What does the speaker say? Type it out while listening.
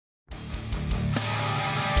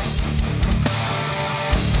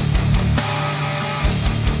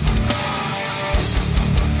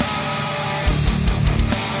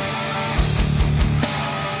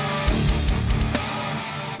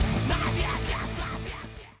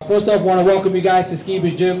First off, I want to welcome you guys to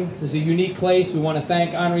Skiba's gym. This is a unique place. We want to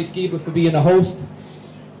thank Henri Skiba for being the host.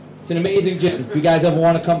 It's an amazing gym. If you guys ever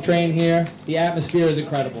want to come train here, the atmosphere is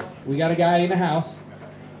incredible. We got a guy in the house,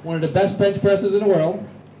 one of the best bench pressers in the world.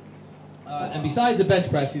 And besides the bench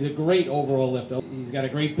press, he's a great overall lifter. He's got a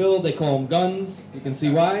great build. They call him GUNZ. You can see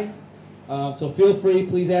why. So feel free,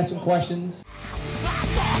 please ask some questions.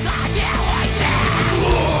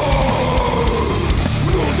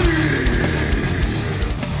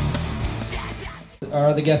 Our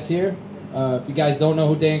other guest here, if you guys don't know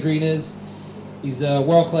who Dan Green is, he's a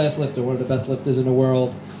world-class lifter, one of the best lifters in the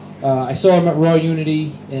world. I saw him at Raw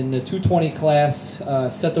Unity in the 220 class,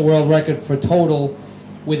 set the world record for total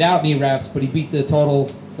without knee wraps, but he beat the total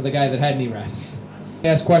for the guy that had knee wraps.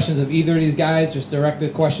 Ask questions of either of these guys, just direct the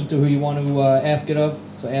question to who you want to ask it of.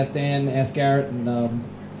 So ask Dan, ask Garrett, and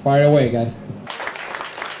fire away, guys.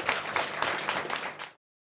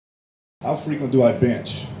 How frequent do I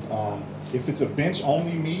bench? If it's a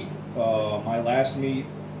bench-only meet, my last meet,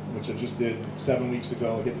 which I just did 7 weeks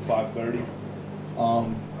ago, hit the 530.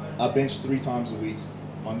 I bench 3 times a week,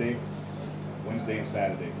 Monday, Wednesday, and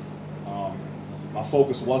Saturday. My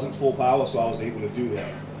focus wasn't full power, so I was able to do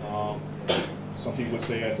that. Some people would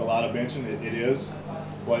say it's a lot of benching. It is,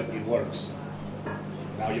 but it works.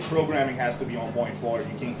 Now your programming has to be on point for it.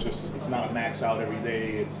 You can't just, it's not a max out every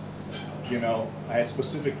day. It's, you know, I had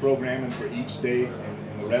specific programming for each day and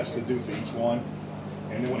the reps to do for each one.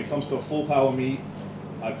 And then when it comes to a full power meet,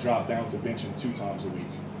 I drop down to benching 2 times a week,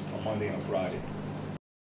 a Monday and a Friday.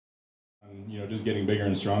 You know, just getting bigger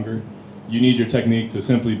and stronger. You need your technique to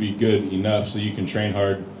simply be good enough so you can train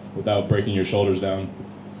hard without breaking your shoulders down.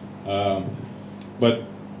 But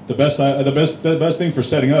the best thing for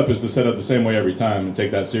setting up is to set up the same way every time and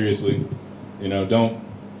take that seriously.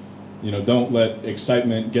 Don't let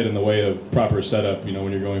excitement get in the way of proper setup. You know,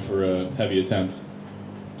 when you're going for a heavy attempt.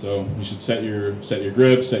 So you should set your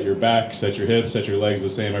grip, set your back, set your hips, set your legs the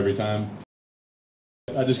same every time.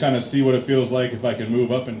 I just kind of see what it feels like if I can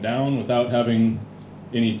move up and down without having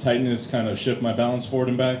any tightness kind of shift my balance forward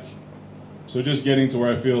and back. So just getting to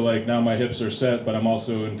where I feel like now my hips are set, but I'm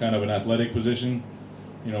also in kind of an athletic position,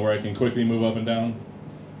 you know, where I can quickly move up and down.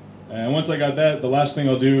 And once I got that, the last thing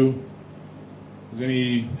I'll do is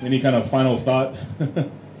any kind of final thought.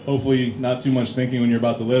 Hopefully not too much thinking when you're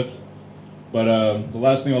about to lift. But the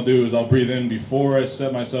last thing I'll do is I'll breathe in before I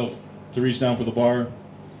set myself to reach down for the bar.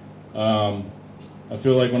 I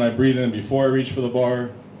feel like when I breathe in before I reach for the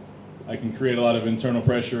bar, I can create a lot of internal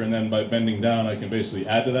pressure, and then by bending down, I can basically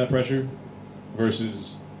add to that pressure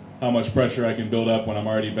versus how much pressure I can build up when I'm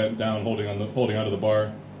already bent down holding onto the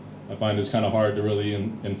bar. I find it's kind of hard to really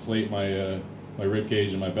inflate my rib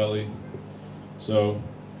cage and my belly. So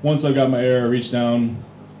once I've got my air, I reach down,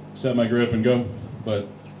 set my grip, and go. But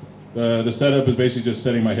the setup is basically just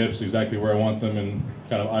setting my hips exactly where I want them and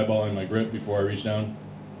kind of eyeballing my grip before I reach down.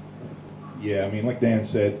 Yeah, I mean, like Dan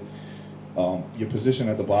said, your position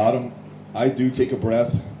at the bottom, I do take a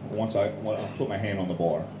breath when I put my hand on the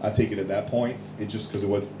bar. I take it at that point, just because of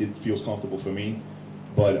what it feels comfortable for me.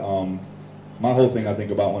 But my whole thing I think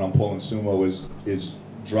about when I'm pulling sumo is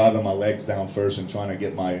driving my legs down first and trying to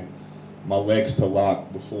get my legs to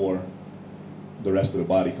lock before the rest of the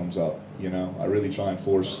body comes up. You know, I really try and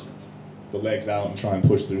force the legs out and try and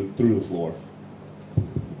push through the floor.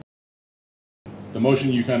 The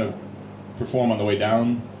motion you kind of perform on the way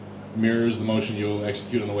down mirrors the motion you'll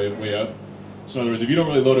execute on the way up. So in other words, if you don't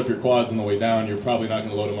really load up your quads on the way down, you're probably not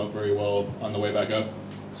going to load them up very well on the way back up.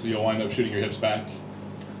 So you'll wind up shooting your hips back.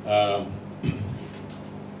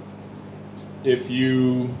 If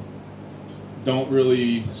you don't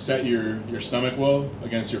really set your stomach well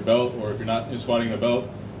against your belt, or if you're not squatting in a belt,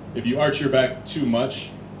 if you arch your back too much,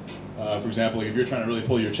 for example, like if you're trying to really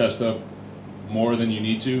pull your chest up more than you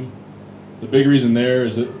need to, the big reason there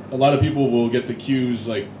is that a lot of people will get the cues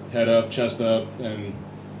like head up, chest up, and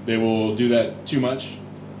they will do that too much.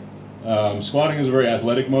 Squatting is a very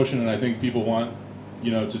athletic motion, and I think people want, you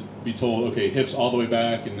know, to be told, okay, hips all the way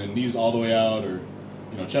back, and then knees all the way out, or,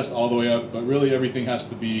 you know, chest all the way up, but really everything has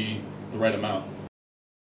to be the right amount.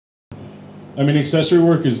 I mean, accessory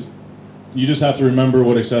work is, you just have to remember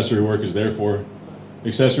what accessory work is there for.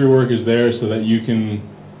 Accessory work is there so that you can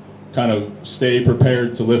kind of stay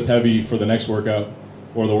prepared to lift heavy for the next workout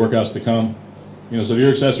or the workouts to come. You know, so if your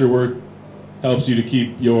accessory work helps you to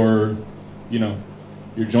keep your, you know,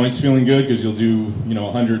 your joints feeling good because you'll do, you know,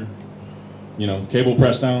 100, you know, cable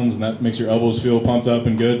press downs, and that makes your elbows feel pumped up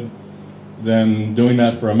and good, then doing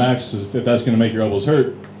that for a max, if that's going to make your elbows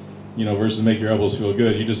hurt, you know, versus make your elbows feel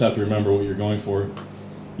good, you just have to remember what you're going for.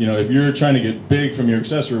 you know, if you're trying to get big from your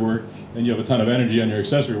accessory work and you have a ton of energy on your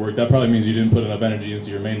accessory work, that probably means you didn't put enough energy into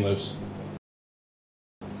your main lifts.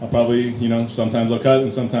 I'll probably, you know, sometimes I'll cut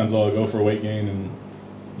and sometimes I'll go for a weight gain and,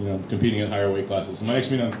 you know, competing at higher weight classes. My next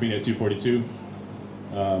meet I'm competing at 242.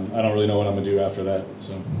 I don't really know what I'm gonna do after that,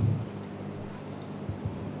 so.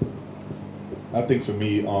 I think for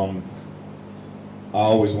me, I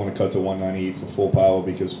always want to cut to 198 for full power,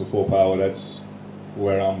 because for full power, that's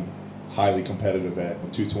where I'm highly competitive at.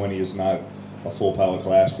 220 is not a full power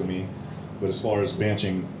class for me, but as far as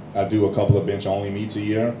benching, I do a couple of bench only meets a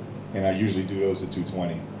year, and I usually do those at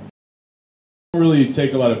 220. I don't really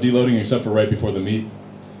take a lot of deloading except for right before the meet.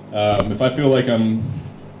 If I feel like I'm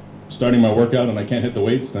starting my workout and I can't hit the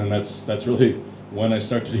weights, then that's really when I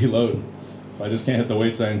start to deload. If I just can't hit the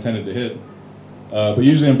weights I intended to hit. But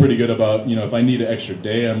usually I'm pretty good about, you know, if I need an extra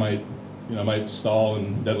day, I might stall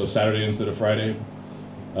and deadlift Saturday instead of Friday.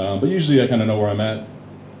 But usually I kind of know where I'm at.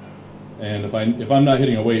 And if I'm not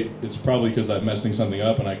hitting a weight, it's probably because I'm messing something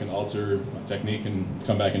up and I can alter my technique and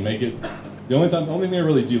come back and make it. The only thing I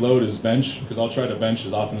really deload is bench, because I'll try to bench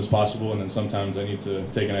as often as possible, and then sometimes I need to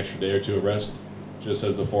take an extra day or two of rest, just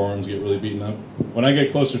as the forearms get really beaten up. When I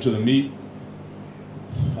get closer to the meet,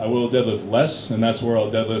 I will deadlift less, and that's where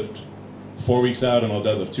I'll deadlift 4 weeks out and I'll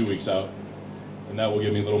deadlift 2 weeks out. And that will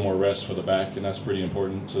give me a little more rest for the back, and that's pretty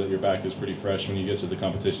important so that your back is pretty fresh when you get to the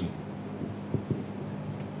competition.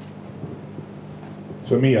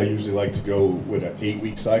 For me, I usually like to go with an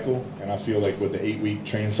 8-week cycle, and I feel like with the 8-week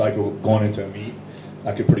training cycle going into a meet,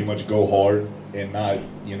 I could pretty much go hard and not,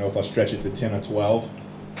 you know, if I stretch it to 10 or 12,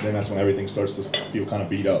 then that's when everything starts to feel kind of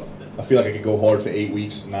beat up. I feel like I could go hard for 8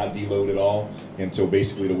 weeks, not deload at all, until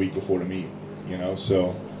basically the week before the meet, you know,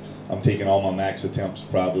 so I'm taking all my max attempts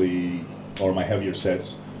probably, or my heavier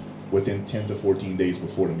sets, within 10 to 14 days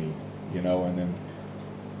before the meet, you know, and then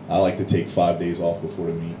I like to take 5 days off before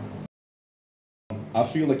the meet. I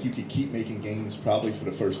feel like you could keep making gains probably for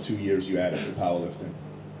the first 2 years you add it to powerlifting.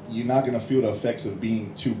 You're not going to feel the effects of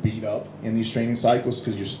being too beat up in these training cycles,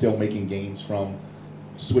 because you're still making gains from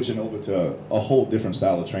switching over to a whole different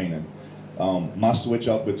style of training. My switch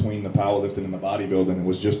up between the powerlifting and the bodybuilding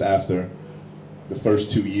was just after the first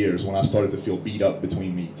 2 years when I started to feel beat up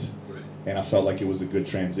between meets. And I felt like it was a good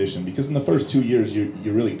transition, because in the first 2 years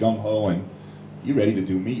you're really gung-ho and you're ready to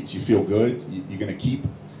do meets. You feel good. You're going to keep,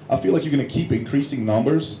 I feel like you're going to keep increasing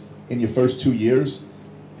numbers in your first 2 years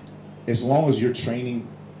as long as you're training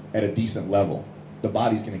at a decent level. The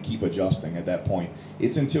body's going to keep adjusting at that point.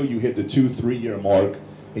 It's until you hit the 2-3 year mark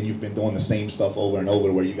and you've been doing the same stuff over and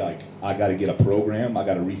over where you like, I got to get a program, I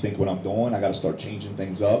got to rethink what I'm doing, I got to start changing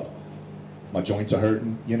things up. My joints are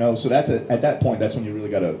hurting, you know. So that's at that point, that's when you really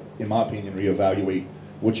got to, in my opinion, reevaluate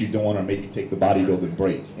what you're doing, or maybe take the bodybuilding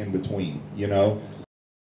break in between, you know.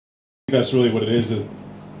 That's really what it is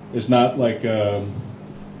it's not like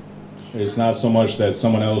it's not so much that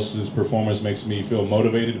someone else's performance makes me feel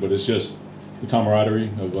motivated, but it's just the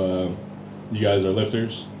camaraderie of you guys are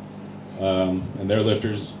lifters and they're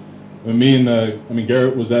lifters. When me and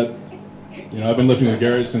Garrett was at, you know, I've been lifting with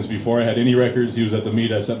Garrett since before I had any records. He was at the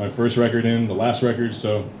meet I set my first record in, the last record.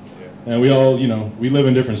 So, and we all, you know, we live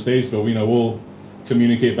in different states, but we know we'll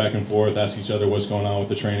communicate back and forth, ask each other what's going on with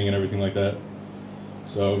the training and everything like that.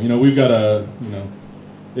 So, you know, we've got a, you know,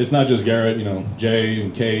 it's not just Garrett, you know, Jay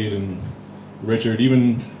and Cade and Richard,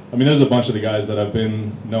 even, I mean, there's a bunch of the guys that I've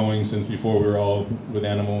been knowing since before we were all with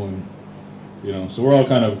Animal, and, you know, so we're all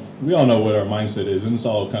kind of, we all know what our mindset is, and it's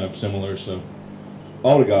all kind of similar, so.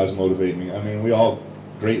 All the guys motivate me. I mean, we all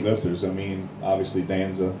great lifters. I mean, obviously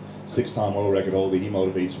Dan's a 6-time world record holder. He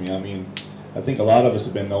motivates me. I mean, I think a lot of us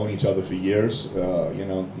have been knowing each other for years. You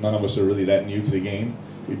know, none of us are really that new to the game.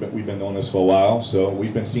 We've been doing this for a while, so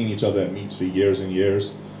we've been seeing each other at meets for years and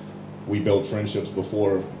years. We built friendships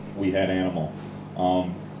before we had Animal.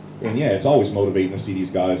 And yeah, it's always motivating to see these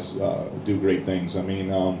guys do great things. I mean,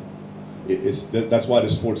 that's why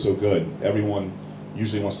this sport's so good. Everyone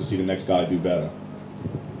usually wants to see the next guy do better.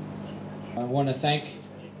 I want to thank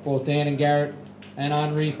both Dan and Garrett and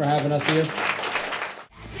Henri for having us here.